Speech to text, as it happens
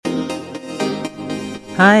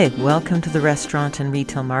Hi, welcome to the Restaurant and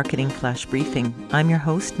Retail Marketing Flash Briefing. I'm your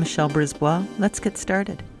host, Michelle Brisbois. Let's get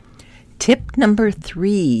started. Tip number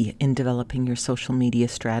 3 in developing your social media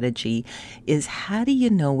strategy is, how do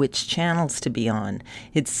you know which channels to be on?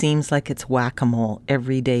 It seems like it's whack-a-mole.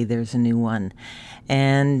 Every day there's a new one.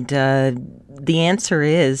 And the answer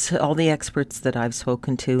is, all the experts that I've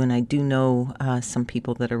spoken to, and I do know some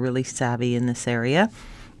people that are really savvy in this area,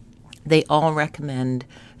 they all recommend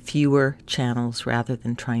fewer channels rather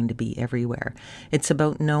than trying to be everywhere. It's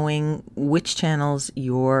about knowing which channels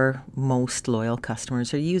your most loyal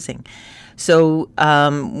customers are using. So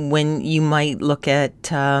when you might look at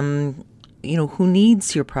who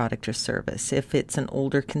needs your product or service. If it's an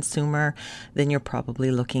older consumer, then you're probably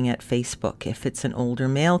looking at Facebook. If it's an older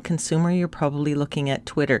male consumer, you're probably looking at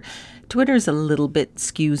Twitter. Twitter's a little bit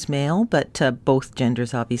skews male, but both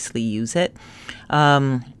genders obviously use it.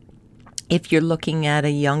 If you're looking at a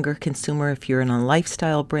younger consumer, if you're in a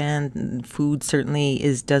lifestyle brand, food certainly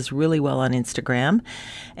does really well on Instagram,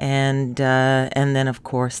 and then of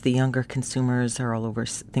course the younger consumers are all over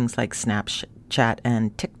things like Snapchat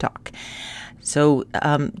and TikTok. So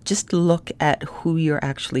just look at who you're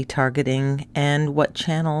actually targeting and what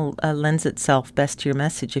channel lends itself best to your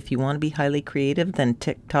message. If you want to be highly creative, then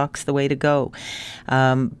TikTok's the way to go.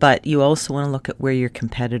 But you also want to look at where your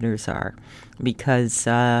competitors are, because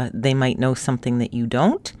they might know something that you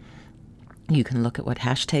don't. You can look at what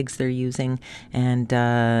hashtags they're using and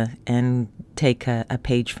take a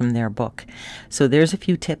page from their book. So there's a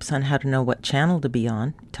few tips on how to know what channel to be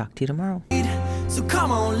on. Talk to you tomorrow. So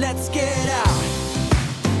come on, let's get out.